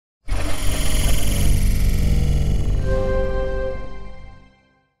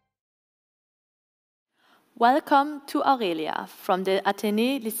Welcome to Aurelia from the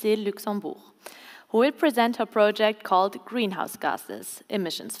Athénée Lycée Luxembourg, who will present her project called Greenhouse Gases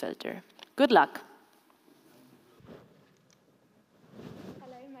Emissions Filter. Good luck.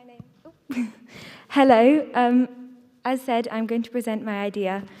 Hello, my name. Hello. As said, I'm going to present my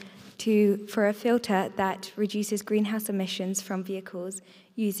idea for a filter that reduces greenhouse emissions from vehicles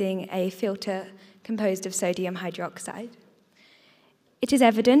using a filter composed of sodium hydroxide. It is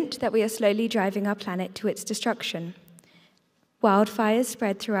evident that we are slowly driving our planet to its destruction. Wildfires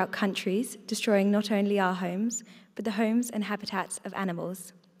spread throughout countries, destroying not only our homes, but the homes and habitats of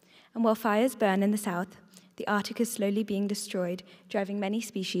animals. And while fires burn in the south, the Arctic is slowly being destroyed, driving many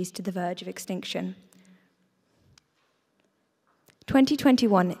species to the verge of extinction.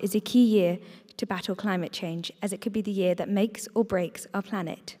 2021 is a key year to battle climate change, as it could be the year that makes or breaks our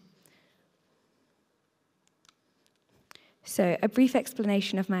planet. So, a brief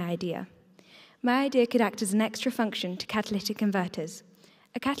explanation of my idea. My idea could act as an extra function to catalytic converters.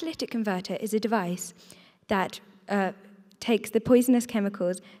 A catalytic converter is a device that takes the poisonous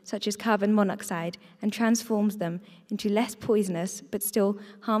chemicals, such as carbon monoxide, and transforms them into less poisonous, but still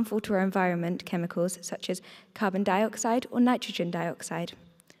harmful to our environment chemicals, such as carbon dioxide or nitrogen dioxide.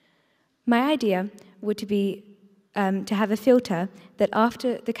 My idea would be to have a filter that,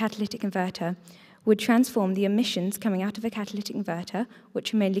 after the catalytic converter, would transform the emissions coming out of a catalytic converter,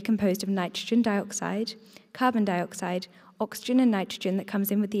 which are mainly composed of nitrogen dioxide, carbon dioxide, oxygen and nitrogen that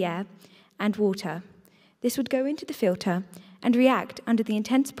comes in with the air, and water. This would go into the filter and react under the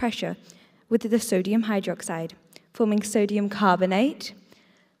intense pressure with the sodium hydroxide, forming sodium carbonate,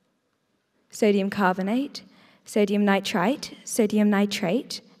 sodium nitrite, sodium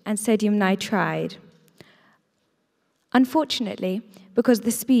nitrate, and sodium nitride. Unfortunately, because of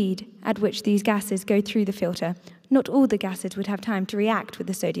the speed at which these gases go through the filter, not all the gases would have time to react with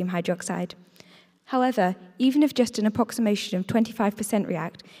the sodium hydroxide. However, even if just an approximation of 25%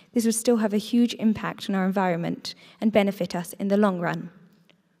 react, this would still have a huge impact on our environment and benefit us in the long run.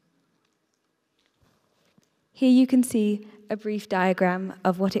 Here you can see a brief diagram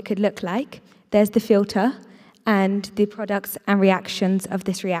of what it could look like. There's the filter and the products and reactions of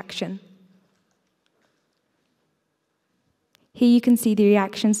this reaction. Here you can see the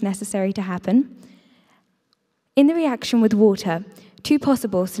reactions necessary to happen. In the reaction with water, two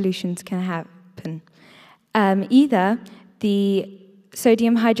possible solutions can happen. Either the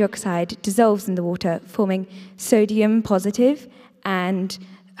sodium hydroxide dissolves in the water, forming sodium positive and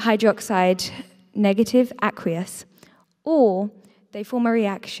hydroxide negative aqueous, or they form a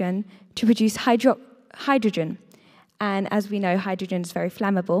reaction to produce hydrogen. And as we know, hydrogen is very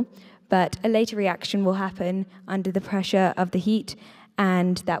flammable, but a later reaction will happen under the pressure of the heat,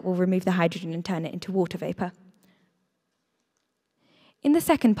 and that will remove the hydrogen and turn it into water vapor. In the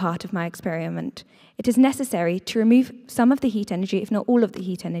second part of my experiment, it is necessary to remove some of the heat energy, if not all of the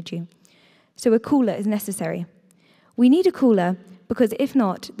heat energy. So a cooler is necessary. We need a cooler because if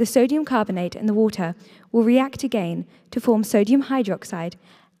not, the sodium carbonate and the water will react again to form sodium hydroxide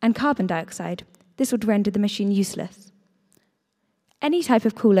and carbon dioxide. This would render the machine useless. Any type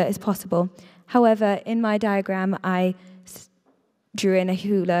of cooler is possible. However, in my diagram, I drew in a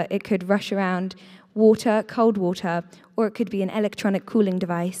cooler. It could rush around water, cold water, or it could be an electronic cooling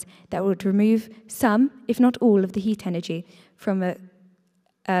device that would remove some, if not all, of the heat energy from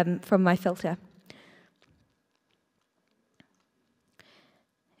my filter.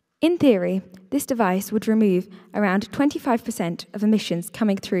 In theory, this device would remove around 25% of emissions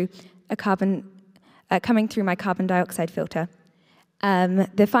coming through my carbon dioxide filter.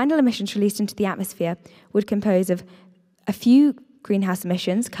 The final emissions released into the atmosphere would compose of a few greenhouse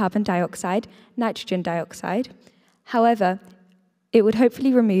emissions, carbon dioxide, nitrogen dioxide. However, it would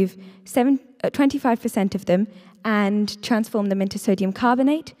hopefully remove 25% of them and transform them into sodium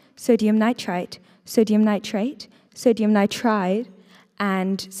carbonate, sodium nitrite, sodium nitrate, sodium nitride,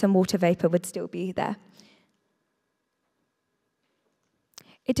 and some water vapor would still be there.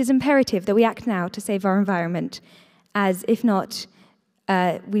 It is imperative that we act now to save our environment, as if not,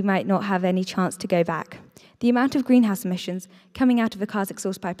 we might not have any chance to go back. The amount of greenhouse emissions coming out of a car's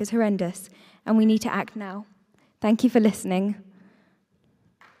exhaust pipe is horrendous, and we need to act now. Thank you for listening.